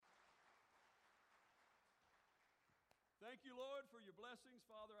Thank you, Lord, for your blessings.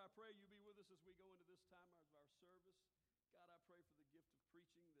 Father, I pray you be with us as we go into this time of our service. God, I pray for the gift of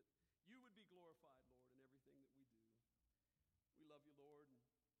preaching, that you would be glorified, Lord, in everything that we do. We love you, Lord, and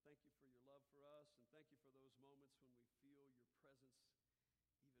thank you for your love for us, and thank you for those moments when we feel your presence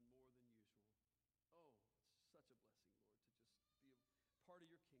even more than usual. Oh, it's such a blessing, Lord, to just be a part of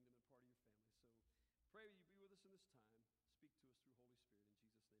your kingdom and part of your family. So pray you be with us in this time. Speak to us through Holy Spirit in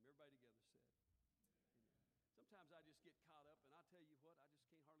Jesus' name. Everybody together said, amen. Sometimes I just get caught up, and I tell you what, I just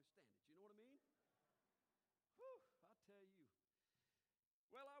can't hardly stand it. You know what I mean? Whew, I tell you.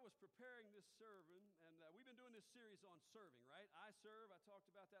 Well, I was preparing this sermon, and we've been doing this series on serving, right? I serve. I talked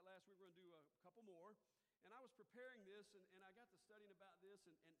about that last week. We're going to do a couple more. And I was preparing this, and I got to studying about this,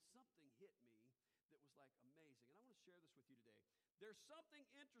 and something hit me that was like amazing. And I want to share this with you today. There's something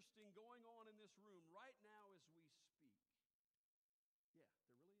interesting going on in this room right now as we speak. Yeah, there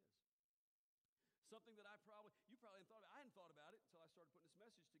really is. Something that you probably hadn't thought about. I hadn't thought about it until I started putting this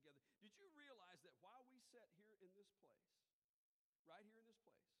message together. Did you realize that while we sat here in this place, right here in this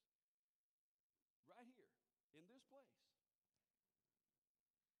place, right here in this place,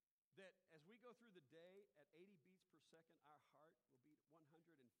 that as we go through the day at 80 beats per second, our heart will beat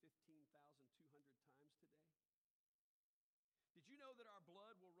 115,200 times today? Did you know that our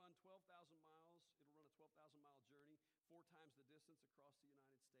blood will run 12,000 miles? It'll run a 12,000-mile journey, 4 times the distance across the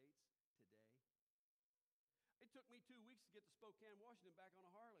United States today? It took me 2 weeks to get to Spokane, Washington, back on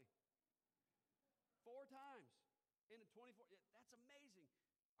a Harley. 4 times in 24. That's amazing.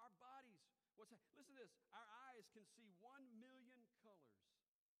 Our bodies, listen to this. Our eyes can see 1 million colors.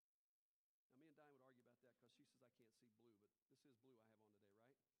 Now, me and Diane would argue about that because she says I can't see blue, but this is blue I have on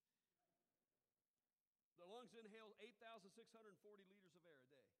today, right? The lungs inhale 8,640 liters of air a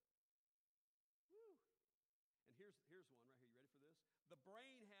day. Woo! And here's one right here. You ready for this? The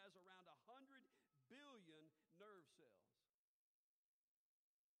brain has around 100 billion nerve cells.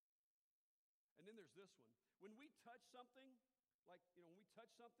 And then there's this one. When we touch something, when we touch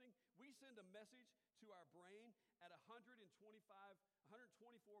something, we send a message to our brain at 124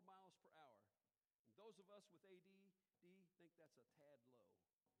 miles per hour. And those of us with ADD think that's a tad low.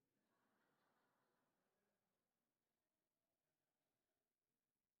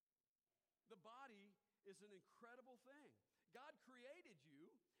 The body is an incredible thing. God created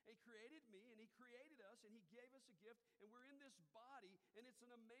you, and He created me, and He created us, and He gave us a gift, and we're in this body, and it's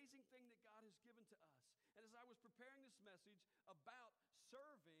an amazing thing that God has given to us. And as I was preparing this message about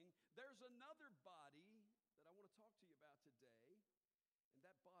serving, there's another body that I want to talk to you about today, and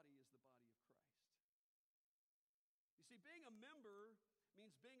that body is the body of Christ. You see, being a member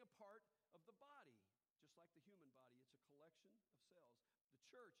means being a part of the body. Just like the human body, it's a collection of cells. The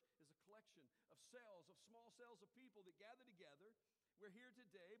church is a collection of cells, of small cells of people that gather together. We're here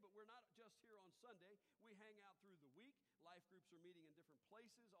today, but we're not just here on Sunday. We hang out through the week. Life groups are meeting in different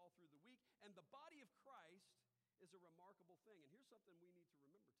places all through the week. And the body of Christ is a remarkable thing. And here's something we need to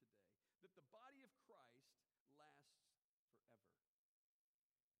remember today, that the body of Christ lasts forever.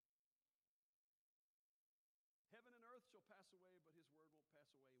 Heaven and earth shall pass away, but His word won't pass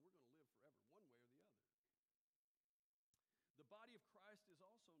away, and we're going to live forever, one way or the other. The body of Christ is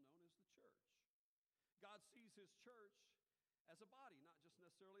also known as the church. God sees His church as a body, not just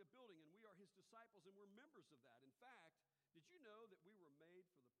necessarily a building, and we are His disciples, and we're members of that. In fact, did you know that we were made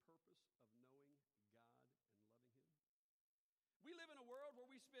for the purpose of knowing God and loving Him? We live in a world where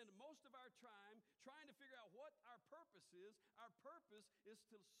we spend most of our time trying to figure out what our purpose is. Our purpose is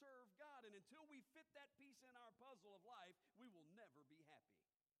to serve God, and until we fit that piece in our puzzle of life, we will never be happy.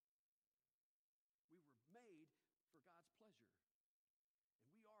 We were made for God's pleasure,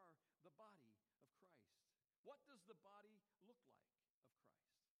 and we are the body of Christ. What does the body look like of Christ?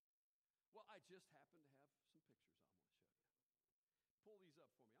 Well, I just happen to have some pictures I want to show you. Pull these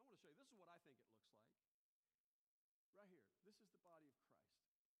up for me. I want to show you. This is what I think it looks like. Right here. This is the body of Christ,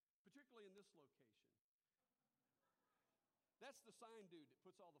 particularly in this location. That's the sign dude that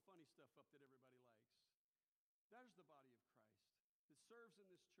puts all the funny stuff up that everybody likes. There's the body of Christ that serves in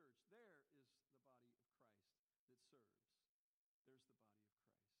this church. There is the body of Christ that serves. There's the body of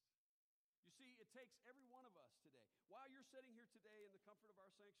Christ. You see, it takes every one of us today. While you're sitting here today in the comfort of our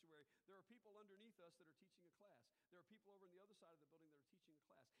sanctuary, there are people underneath us that are teaching a class. There are people over on the other side of the building that are teaching a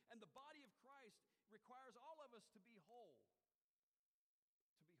class. And the body of Christ requires all of us to be whole.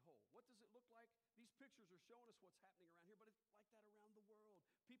 To be whole. What does it look like? These pictures are showing us what's happening around here, but it's like that around the world.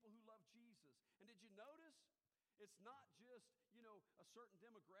 People who love Jesus. And did you notice? It's not just, a certain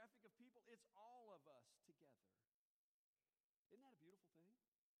demographic of people. It's all of us together. Isn't that a beautiful thing?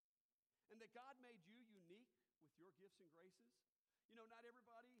 And that God made you unique with your gifts and graces. Not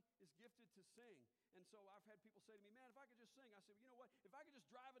everybody is gifted to sing. And so I've had people say to me, man, if I could just sing. I said, well, you know what? If I could just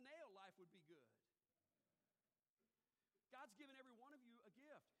drive a nail, life would be good. God's given every one of you a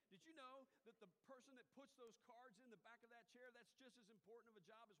gift. Did you know that the person that puts those cards in the back of that chair, that's just as important of a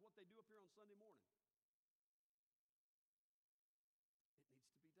job as what they do up here on Sunday morning? It needs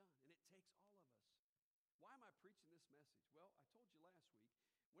to be done, and it takes all of us. Why am I preaching this message? Well, I told you last week,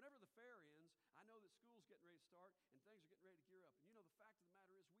 whenever the fair ends, I know that school's getting ready to start and things are getting ready to gear up. And you know, the fact of the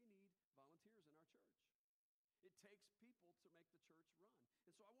matter is we need volunteers in our church. It takes people to make the church run.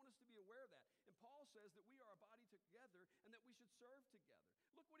 And so I want us to be aware of that. And Paul says that we are a body together and that we should serve together.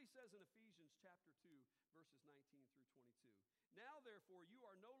 Look what he says in Ephesians chapter 2, verses 19 through 22. Now, therefore, you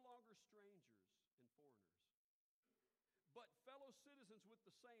are no longer strangers and foreigners, but fellow citizens with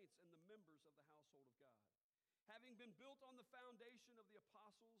the saints and the members of the household of God, having been built on the foundation of the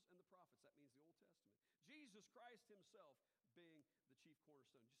apostles and the prophets. That means the Old Testament. Jesus Christ himself being the chief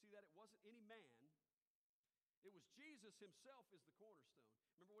cornerstone. You see that? It wasn't any man. It was Jesus himself is the cornerstone.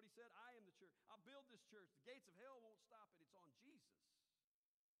 Remember what he said? I am the church. I'll build this church. The gates of hell won't stop it. It's on Jesus.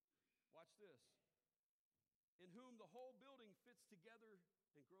 Watch this. In whom the whole building fits together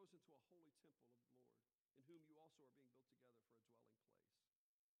and grows into a holy temple of the Lord, in whom you also are being built together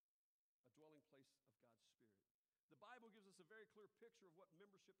for a dwelling place of God's Spirit. The Bible gives us a very clear picture of what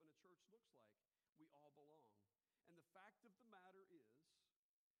membership in a church looks like. We all belong. And the fact of the matter is,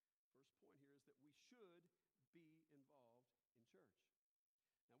 first point here is that we should be involved in church.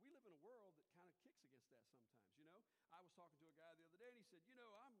 Now, we live in a world that kind of kicks against that sometimes, you know. I was talking to a guy the other day, and he said, you know,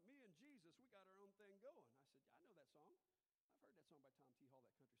 me and Jesus, we got our own thing going. I said, yeah, I know that song. I've heard that song by Tom T. Hall,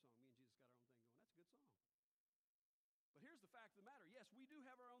 that country song, Me and Jesus Got Our Own Thing Going. That's a good song. But here's the fact of the matter. Yes, we do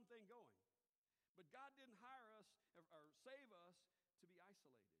have our own thing going. But God didn't hire us or save us to be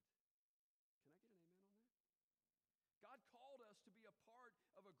isolated. Can I get an amen on that? God called us to be a part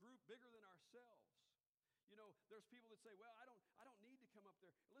of a group bigger than ourselves. You know, there's people that say, well, I don't need to come up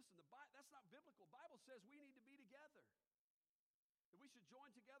there. Listen, that's not biblical. The Bible says we need to be together. That we should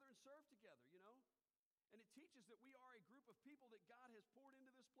join together and serve together, you know. And it teaches that we are a group of people that God has poured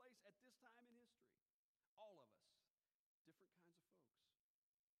into this place at this time in history. All of us. Different kinds of folks.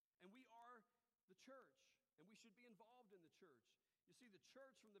 And we are the church, and we should be involved in the church. You see, the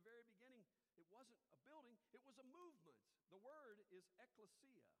church from the very beginning, it wasn't a building, it was a movement. The word is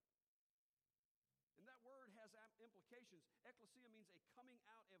ecclesia. And that word has implications. Ecclesia means a coming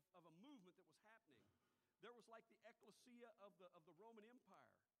out of a movement that was happening. There was like the ecclesia of the Roman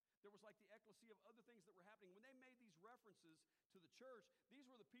Empire. There was like the ecclesia of other things that were happening. When they made these references to the church, these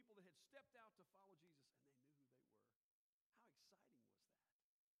were the people that had stepped out to follow Jesus, and they knew who they were. How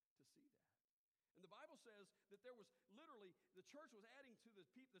exciting was that to see that? And the Bible says that there was literally, the church was adding to the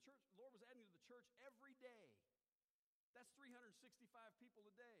church, the Lord was adding to the church every day. That's 365 people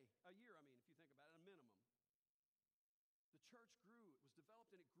a year, if you think about it, a minimum. The church grew, it was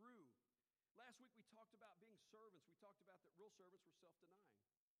developed, and it grew. Last week we talked about being servants. We talked about that real servants were self-denying.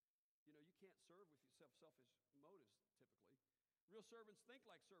 You know, you can't serve with selfish motives, typically. Real servants think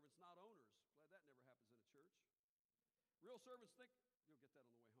like servants, not owners. Glad that never happens in a church. Real servants think, you'll get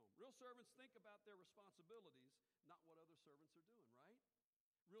that on the way home. Real servants think about their responsibilities, not what other servants are doing, right?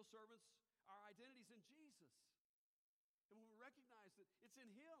 Real servants, our identity's in Jesus. And when we recognize that it's in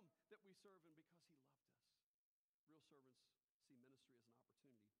Him that we serve Him because He loved us. Real servants see ministry as an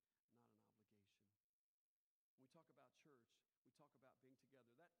opportunity, not an obligation. When we talk about church, we talk about being together.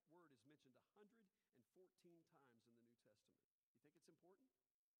 That word is mentioned 114 times in the New Testament. You think it's important?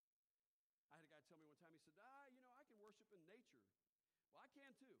 I had a guy tell me one time, he said, I can worship in nature. Well, I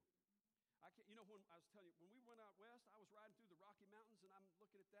can too. When I was telling you, when we went out west, I was riding through the Rocky Mountains, and I'm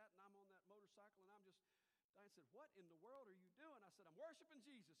looking at that, and I'm on that motorcycle, and Diane said, what in the world are you doing? I said, I'm worshiping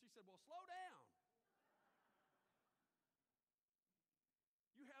Jesus. She said, well, slow down.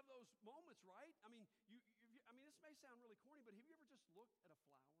 You have those moments, right? This may sound really corny, but have you ever just looked at a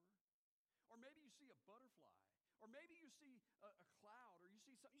flower? Or maybe you see a butterfly. Or maybe you see a cloud, or you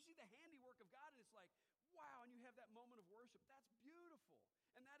see something. You see the handiwork of God, and it's like, wow, and you have that moment of worship. That's beautiful,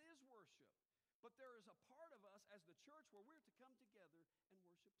 and that is worship. But there is a part of us as the church where we're to come together and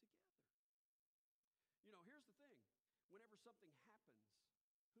worship together. You know, here's the thing. Whenever something happens,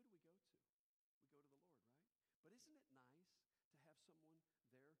 who do we go to? We go to the Lord, right? But isn't it nice to have someone there to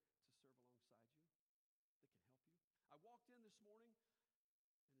serve alongside you that can help you? I walked in this morning,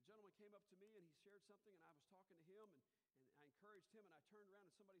 and a gentleman came up to me, and he shared something, and I was talking to him, and I encouraged him, and I turned around,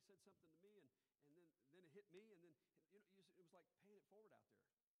 and somebody said something to me, and then it hit me, and then it was like paying it forward out there.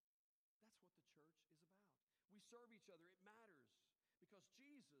 That's what the church is about. We serve each other. It matters because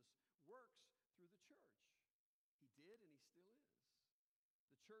Jesus works through the church. He did, and He still is.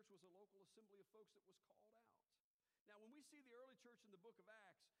 The church was a local assembly of folks that was called out. Now, when we see the early church in the book of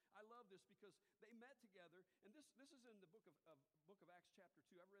Acts, I love this because they met together, and this is in the book of Acts chapter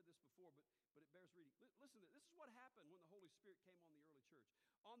 2. I've read this before, but it bears reading. Listen to this. This is what happened when the Holy Spirit came on the early church.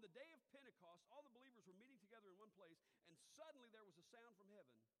 On the day of Pentecost, all the believers were meeting together in one place, and suddenly there was a sound from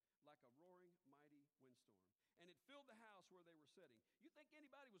heaven like a roaring, mighty windstorm. And it filled the house where they were sitting. You think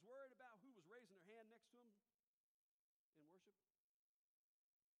anybody was worried about who was raising their hand next to them in worship?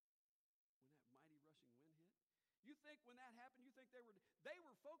 When that mighty rushing wind hit? You think when that happened, you think they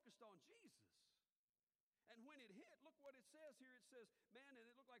were focused on Jesus. And when it hit, look what it says here. It says, man, and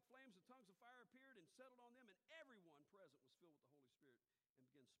it looked like flames and tongues of fire appeared and settled on them, and everyone present was filled with the Holy Spirit and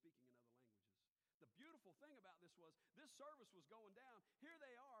began speaking in other languages. The beautiful thing about this was this service was going down. Here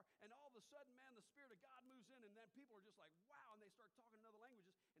they are, and all of a sudden, man, the Spirit of God moves in, and then people are just like, wow, and they start talking in other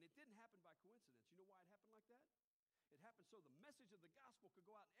languages, and it didn't happen by coincidence. You know why it happened like that? It happened so the message of the gospel could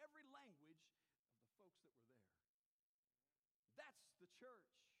go out in every language of the folks that were there. That's the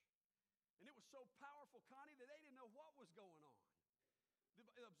church. And it was so powerful, Connie, that they didn't know what was going on.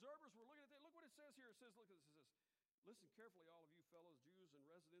 The observers were looking at it. Look what it says here. It says, look at this. It says, listen carefully, all of you fellows, Jews and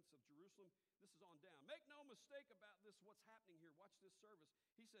residents of Jerusalem. This is on down. Make no mistake about this, what's happening here. Watch this service.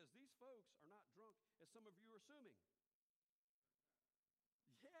 He says, these folks are not drunk, as some of you are assuming.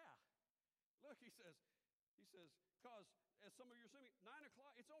 Yeah. Look, he says, because as some of you are assuming, 9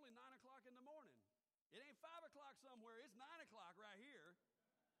 o'clock, it's only 9 o'clock in the morning. It ain't 5 o'clock somewhere. It's 9 o'clock right here.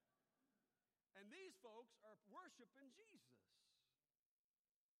 And these folks are worshiping Jesus.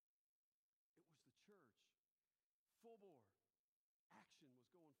 It was the church. Full bore. Action was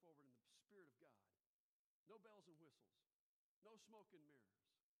going forward in the Spirit of God. No bells and whistles. No smoke and mirrors.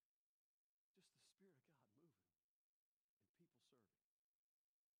 Just the Spirit of God moving. And people serving.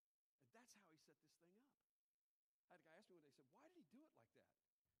 And that's how he set this thing up. I had a guy ask me one day, he said, why did he do it like that? I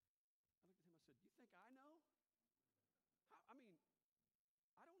looked at him, I said, you think I know? I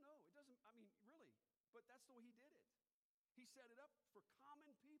don't know. It doesn't, really. But that's the way he did it. He set it up for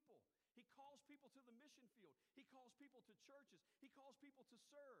common people. He calls people to the mission field. He calls people to churches. He calls people to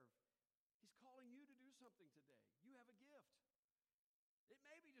serve. He's calling you to do something today. You have a gift. It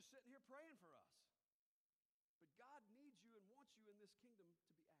may be just sitting here praying for us. But God needs you and wants you in this kingdom to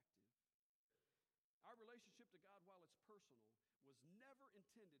be active. Our relationship to God, while it's personal, was never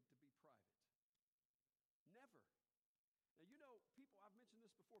intended to be private. Never. Now, you know, people, I've mentioned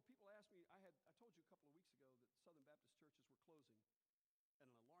this before. People ask me, I told you a couple of weeks ago that Southern Baptist churches were closing at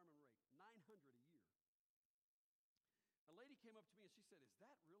an alarming rate, 900 a year. A lady came up to me and she said, is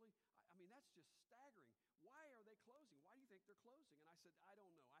that really? That's just staggering. Why are they closing? Why do you think they're closing? And I said, I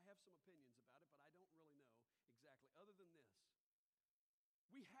don't know. I have some opinions about it, but I don't really know exactly, other than this.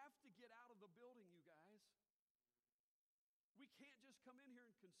 We have to get out of the building, you guys. We can't just come in here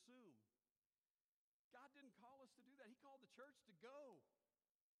and consume. God didn't call us to do that. He called the church to go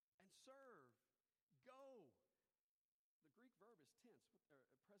and serve. Go. The Greek verb is tense,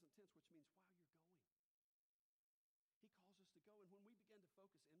 present tense, which means while you're going. He calls us to go. And when we begin to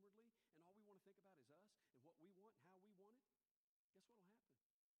focus inwardly and all we want to think about is us and what we want, how we want it, guess what will happen?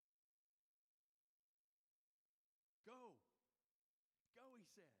 Go. Go, he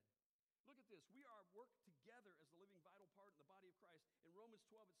said. Look at this. We are worked together as the living vital part in the body of Christ. In Romans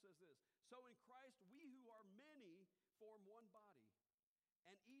 12, it says this. So in Christ, we who are many form one body,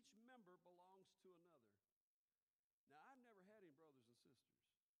 and each member belongs to another. Now, I've never had any brothers and sisters,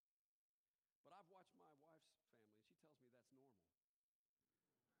 but I've watched my wife's family, and she tells me that's normal.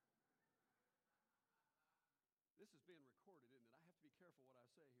 This is being recorded, isn't it? I have to be careful what I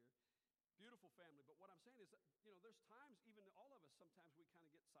say here. Beautiful family, but what I'm saying is that, there's times, even all of us, sometimes we kind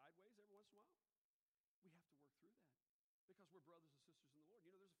of get sideways every once in a while. We have to work through that because we're brothers and sisters in the Lord.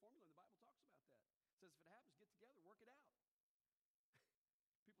 There's a formula, and the Bible talks about that. It says if it happens, get together, work it out.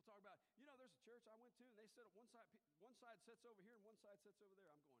 People talk about, there's a church I went to, and they said one side sits over here and one side sits over there.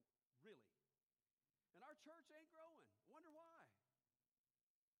 I'm going, really? And our church ain't growing. Wonder why?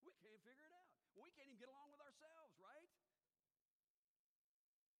 We can't figure it out. We can't even get along with ourselves, right?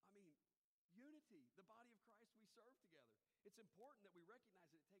 Unity, the body of Christ, we serve together. It's important that we recognize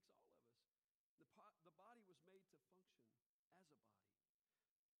that it takes all of us. The body was made to function as a body.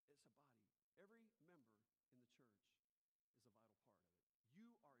 It's a body. Every member in the church is a vital part of it. You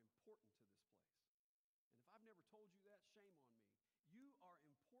are important to this place. And if I've never told you that, shame on me. You are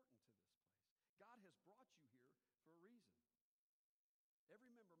important to this place. God has brought you here for a reason. Every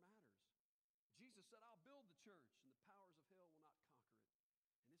member matters. Jesus said, I'll build the church, and the powers of hell will not conquer it.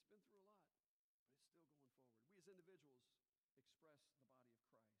 And it's been through a lot, but it's still going forward. We as individuals express the body of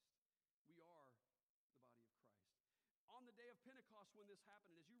Christ. We are the body of Christ. On the day of Pentecost when this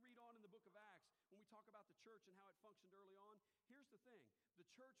happened, and as you read on in the book of Acts, when we talk about the church and how it functioned early on, here's the thing. The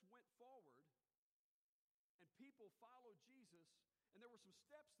church went forward, and people followed Jesus, and there were some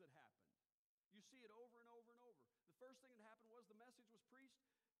steps that happened. You see it over and over and over. The first thing that happened was the message was preached.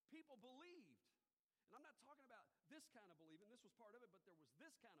 People believed. And I'm not talking about this kind of believing. This was part of it, but there was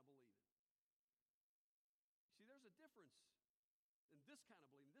this kind of believing. See, there's a difference in this kind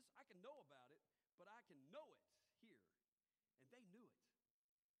of believing. This, I can know about it, but I can know it here. And they knew it.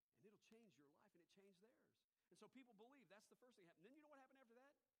 And it'll change your life, and it changed theirs. And so people believed. That's the first thing that happened. Then you know what happened after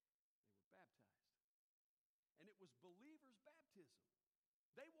that? They were baptized. And it was believers' baptism.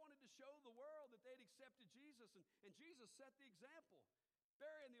 They wanted to show the world that they'd accepted Jesus, and Jesus set the example,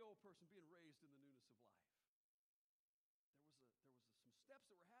 burying the old person, being raised in the newness of life. There was some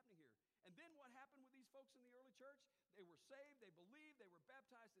steps that were happening here. And then what happened with these folks in the early church? They were saved, they believed, they were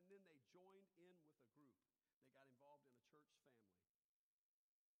baptized, and then they joined in with a group. They got involved in a church family.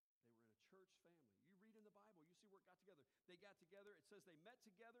 They were in a church family. You read in the Bible, you see where it got together. They got together, it says they met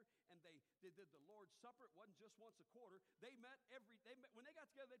together, and they did the Lord's Supper. It wasn't just once a quarter. When they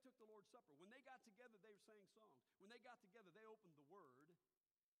got together, they took the Lord's Supper. When they got together, they sang songs. When they got together, they opened the Word. And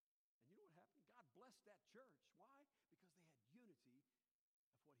you know what happened? God blessed that church. Why? Because they had unity of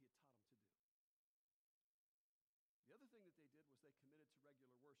what He had taught them to do. The other thing that they did was they committed to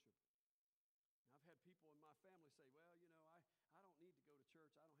regular worship. Now, I've had people in my family say, well, you know, I don't need to go to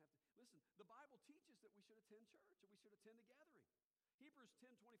church. I don't have to. Listen, the Bible teaches that we should attend church, and we should attend a gathering. Hebrews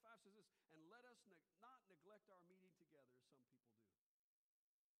 10:25 says this, and let us not neglect our meeting together as some people do,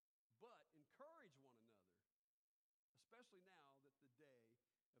 but encourage one another, especially now that the day of His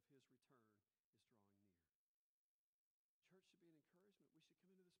return is drawing near. Church should be an encouragement. We should come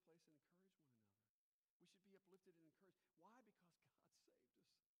into this place and encourage one another. We should be uplifted and encouraged. Why? Because God saved us.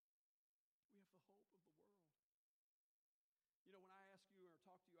 We have the hope of the world. You know, when I ask you or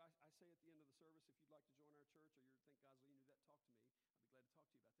talk to you, I say at the end of the service, if you'd like to join our church or you think God's leading you to that, talk to me. I'd be glad to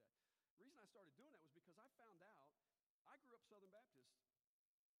talk to you about that. The reason I started doing that was because I found out, I grew up Southern Baptist.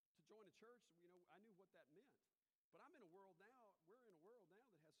 To join a church, you know, I knew what that meant. But I'm in a world now, we're in a world now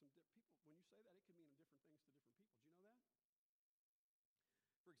that has some people, when you say that, it can mean different things to different people. Do you know that?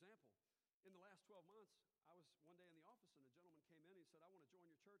 For example, in the last 12 months, I was one day in the office and a gentleman came in and he said, I want to join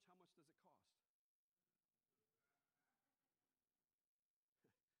your church. How much does it cost?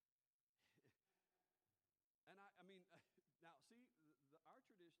 And I mean, now see, our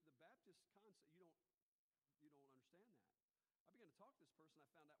tradition, the Baptist concept, you don't understand that. I began to talk to this person. I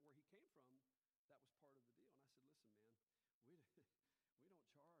found out where he came from. That was part of the deal. And I said, listen, man, we don't charge to join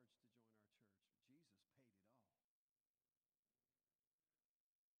our church. Jesus paid it all. And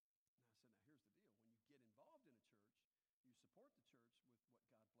I said, now here's the deal. When you get involved in a church, you support the church with what God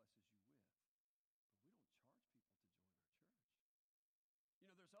blesses you with. But we don't charge people to join our church. You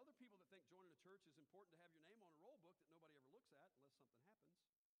know, there's other people that think joining a church is important to have your name on a roll book that nobody ever looks at unless something happens. That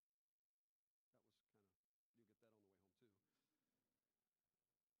was kind of, you'll get that on the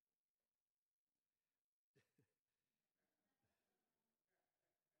way home too.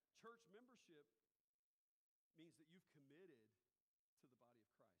 Church membership means that you've committed to the body of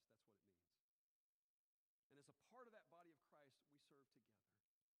Christ. That's what it means. And as a part of that body of Christ, we serve together.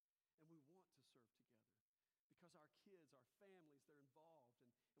 And we want to serve together. Because our kids, our families, they're involved,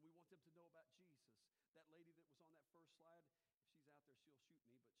 and we want them to know about Jesus. That lady that was on that first slide, if she's out there, she'll shoot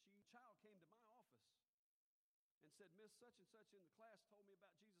me, but child came to my office and said, Miss such and such in the class told me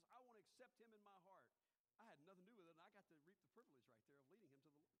about Jesus. I want to accept Him in my heart. I had nothing to do with it, and I got to reap the privilege right there of leading him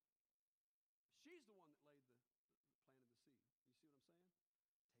to the Lord. She's the one that planted the seed. You see what I'm saying? It takes all of us.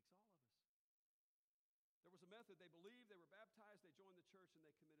 There was a method. They believed, they were baptized, they joined the church, and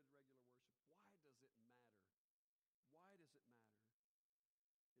they committed to regular worship. Why does it matter? Why does it matter? It matters because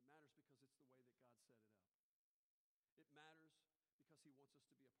it's the way that God set it up. It matters because He wants us to be a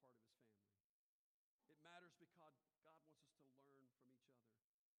part of His family. It matters because God wants us to learn from each other. And it matters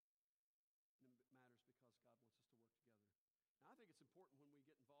because God wants us to work together. Now, I think it's important when we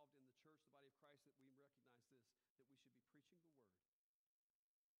get involved in the church, the body of Christ, that we recognize this, that we should be preaching the Word.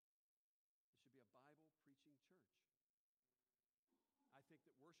 It should be a Bible-preaching church. I think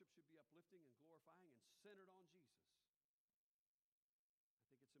that worship should be uplifting and glorifying and centered on Jesus. I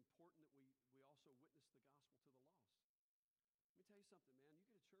think it's important that we also witness the gospel to the lost. Let me tell you something, man. You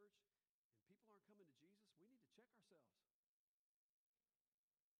get a church and people aren't coming to Jesus, we need to check ourselves.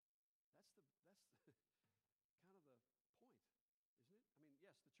 That's the kind of the point, isn't it? I mean,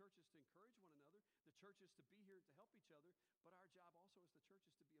 yes, the church is to encourage one another. The church is to be here to help each other. But our job also as the church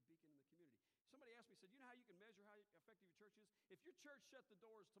is to be a beacon in the community. Somebody asked me, said, you know how you can measure how effective your church is? If your church shut the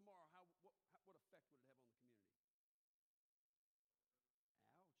doors tomorrow, what effect would it have on the community?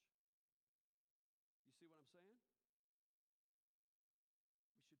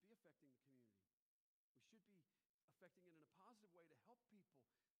 positive way to help people.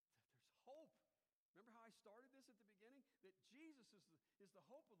 There's hope. Remember how I started this at the beginning? That Jesus is the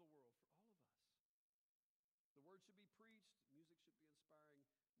hope of the world for all of us. The word should be preached, music should be inspiring,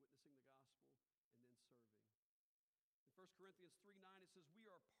 witnessing the gospel, and then serving. In 1 Corinthians 3:9, it says, we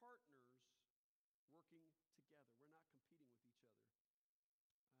are partners working together. We're not competing with each other.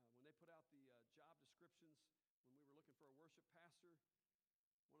 When they put out the job descriptions, when we were looking for a worship pastor,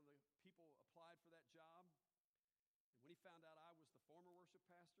 one of the people applied for that job. And when he found out I was the former worship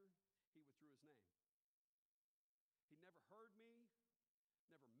pastor, he withdrew his name. He never heard me,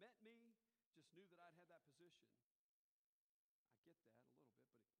 never met me, just knew that I'd had that position. I get that a little bit,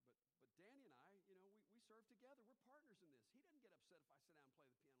 but Danny and I, we serve together. We're partners in this. He doesn't get upset if I sit down and play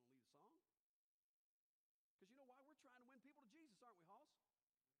the piano and lead a song. Because you know why? We're trying to win people to Jesus, aren't we, Hoss?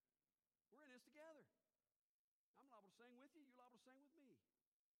 We're in this together. I'm liable to sing with you. You're liable to sing with me.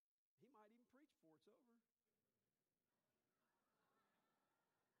 He might even preach before it's over.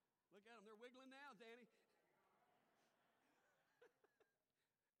 Look at them. They're wiggling now, Danny. Let me tell you something.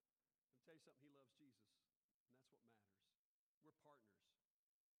 He loves Jesus, and that's what matters. We're partners.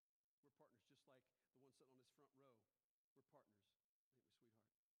 We're partners just like the one sitting on this front row. We're partners, ain't we, sweetheart?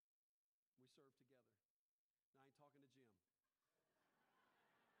 We serve together. Now, I ain't talking to Jim.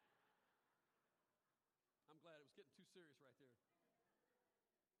 I'm glad it was getting too serious right there.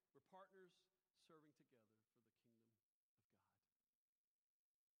 We're partners serving together for the kingdom of God.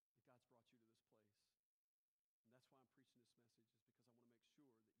 And God's brought you to this place. And that's why I'm preaching this message, is because I want to make sure that you know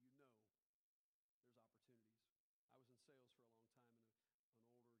there's opportunities. I was in sales for a long time, and an older guy that was a salesman said to me,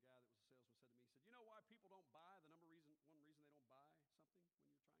 he said, you know why people don't buy, one reason they don't buy something when you're trying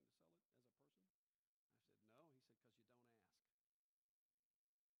to sell it as a person? I said, no. He said, because you don't ask.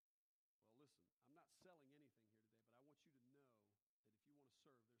 Well, listen, I'm not selling anything here today, but I want you to know that if you want to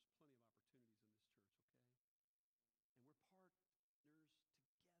serve, there's plenty of opportunities in this church, okay? And we're partners together in this. And God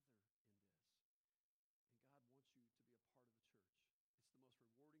wants you to be a part of the church. It's the most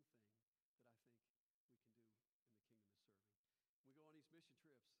rewarding thing that I think we can do in the kingdom is serving. When we go on these mission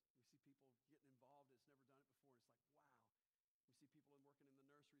trips, we see people getting involved that's never done it before. And it's like, wow. We see people working in the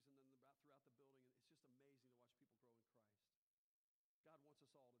nurseries and then throughout the building, and it's just amazing to watch people grow in Christ. God wants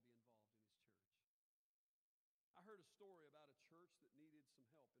us all to be involved in his church. I heard a story about a church that needed some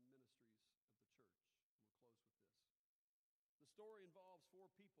help in ministries of the church. And we'll close with this. The story involves 4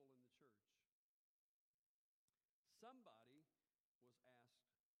 people in the church. Somebody was asked to help,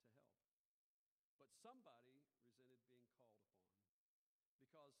 but somebody resented being called upon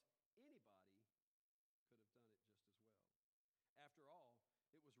because anybody could have done it just as well. After all,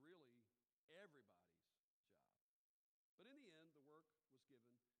 it was really everybody's job. But in the end, the work was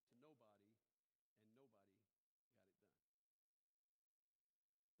given to nobody, and nobody got it done.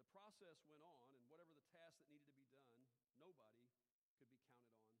 The process went on, and whatever the task that needed to be done, nobody could be counted on to do it.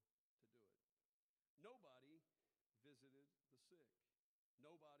 Nobody visited the sick.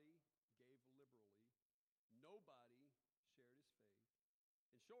 Nobody gave liberally. Nobody shared his faith.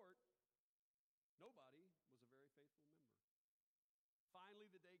 In short, nobody was a very faithful member.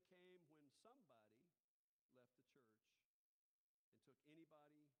 Finally, the day came when somebody left the church and took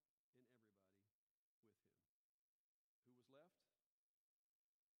anybody and everybody with him. Who was left? Nobody.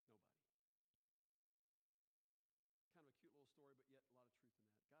 Kind of a cute little story, but yet a lot of truth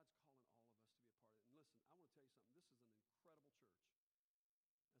in that. God's calling all of us to be a part of it. And listen, I want to tell you something. This is an incredible church.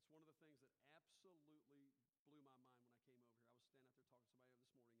 That's one of the things that absolutely blew my mind when I came over here. I was standing out there talking to somebody this morning,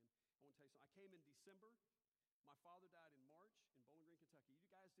 and I want to tell you something. I came in December. My father died in March in Bowling Green, Kentucky. You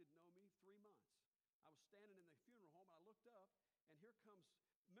guys didn't know me. 3 months. I was standing in the funeral home, and I looked up, and here comes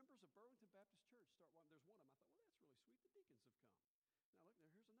members of Burlington Baptist Church. There's one of them. I thought, well, that's really sweet. The deacons have come. Now, look,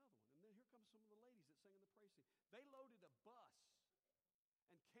 here's another one. And then here comes some of the ladies that sang in the praise team. They loaded a bus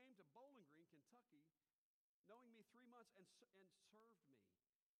and came to Bowling Green, Kentucky, knowing me 3 months, and served me. Kindness.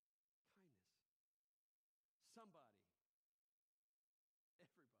 Somebody, everybody has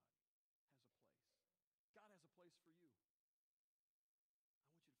a place. God has a place for you. I want you to find that place.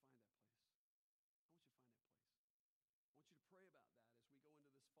 I want you to find that place. I want you to pray about that as we go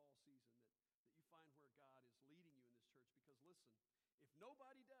into this fall season, that you find where God is leading you in this church. Because listen, if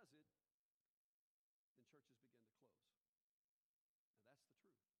nobody does it, then churches begin to close. Now that's the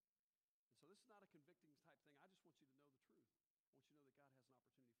truth. And so this is not a convicting type thing. I just want you to know the truth. I want you to know that God has an opportunity for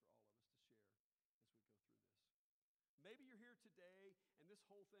all of us to share as we go through this. Maybe you're here today and this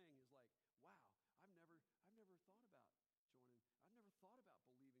whole thing is like, wow, I've never thought about joining. I've never thought about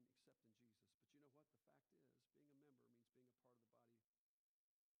believing, accepting Jesus. But you know what? The fact is, being a member means being a part of the body.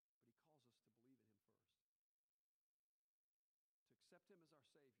 But he calls us to believe in him first. To accept him as our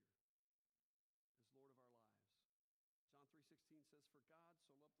Savior, as Lord of our lives. John says, "For God so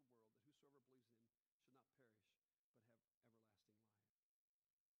loved the world that whosoever believes in him should not perish, but have everlasting life."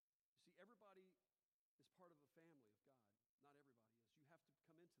 You see, everybody is part of the family of God. Not everybody is. You have to come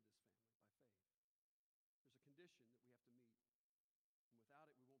into this family by faith. There's a condition that we have to meet. And without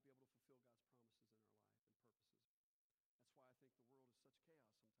it, we won't be able to fulfill God's promises in our life and purposes. That's why I think the world is such chaos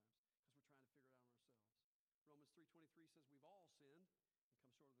sometimes, because we're trying to figure it out on ourselves. Romans 3:23 says we've all sinned and come short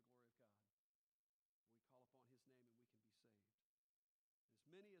of the glory of God. We call upon his name and we can be saved. And as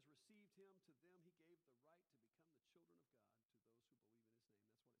many as received him, to them he gave the right to become the children of God, to those who believe in his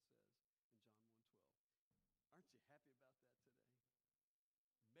name. That's what it says in John 1:12. Aren't you happy about that today?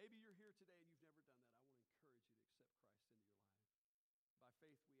 Maybe you're here today and you've never done that. I want to encourage you to accept Christ into your life. By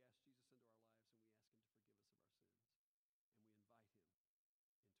faith, we ask Jesus into our lives and we ask him to forgive us of our sins. And we invite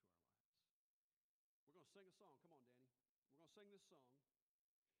him into our lives. We're going to sing a song. Come on, Danny. We're going to sing this song.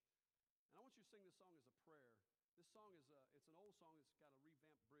 And I want you to sing this song as a prayer. This song it's an old song that's got a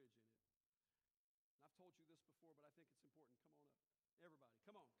revamped bridge in it. And I've told you this before, but I think it's important. Come on up.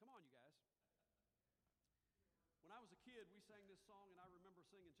 Everybody, come on, you guys. When I was a kid, we sang this song, and I remember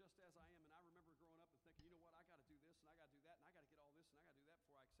singing Just As I Am, and I remember growing up and thinking, you know what, I got to do this, and I got to do that, and I got to get all this, and I got to do that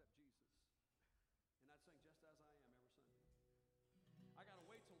before I accept Jesus. And I'd sing Just As I Am every Sunday. I got to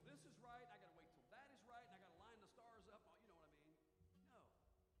wait till this is right,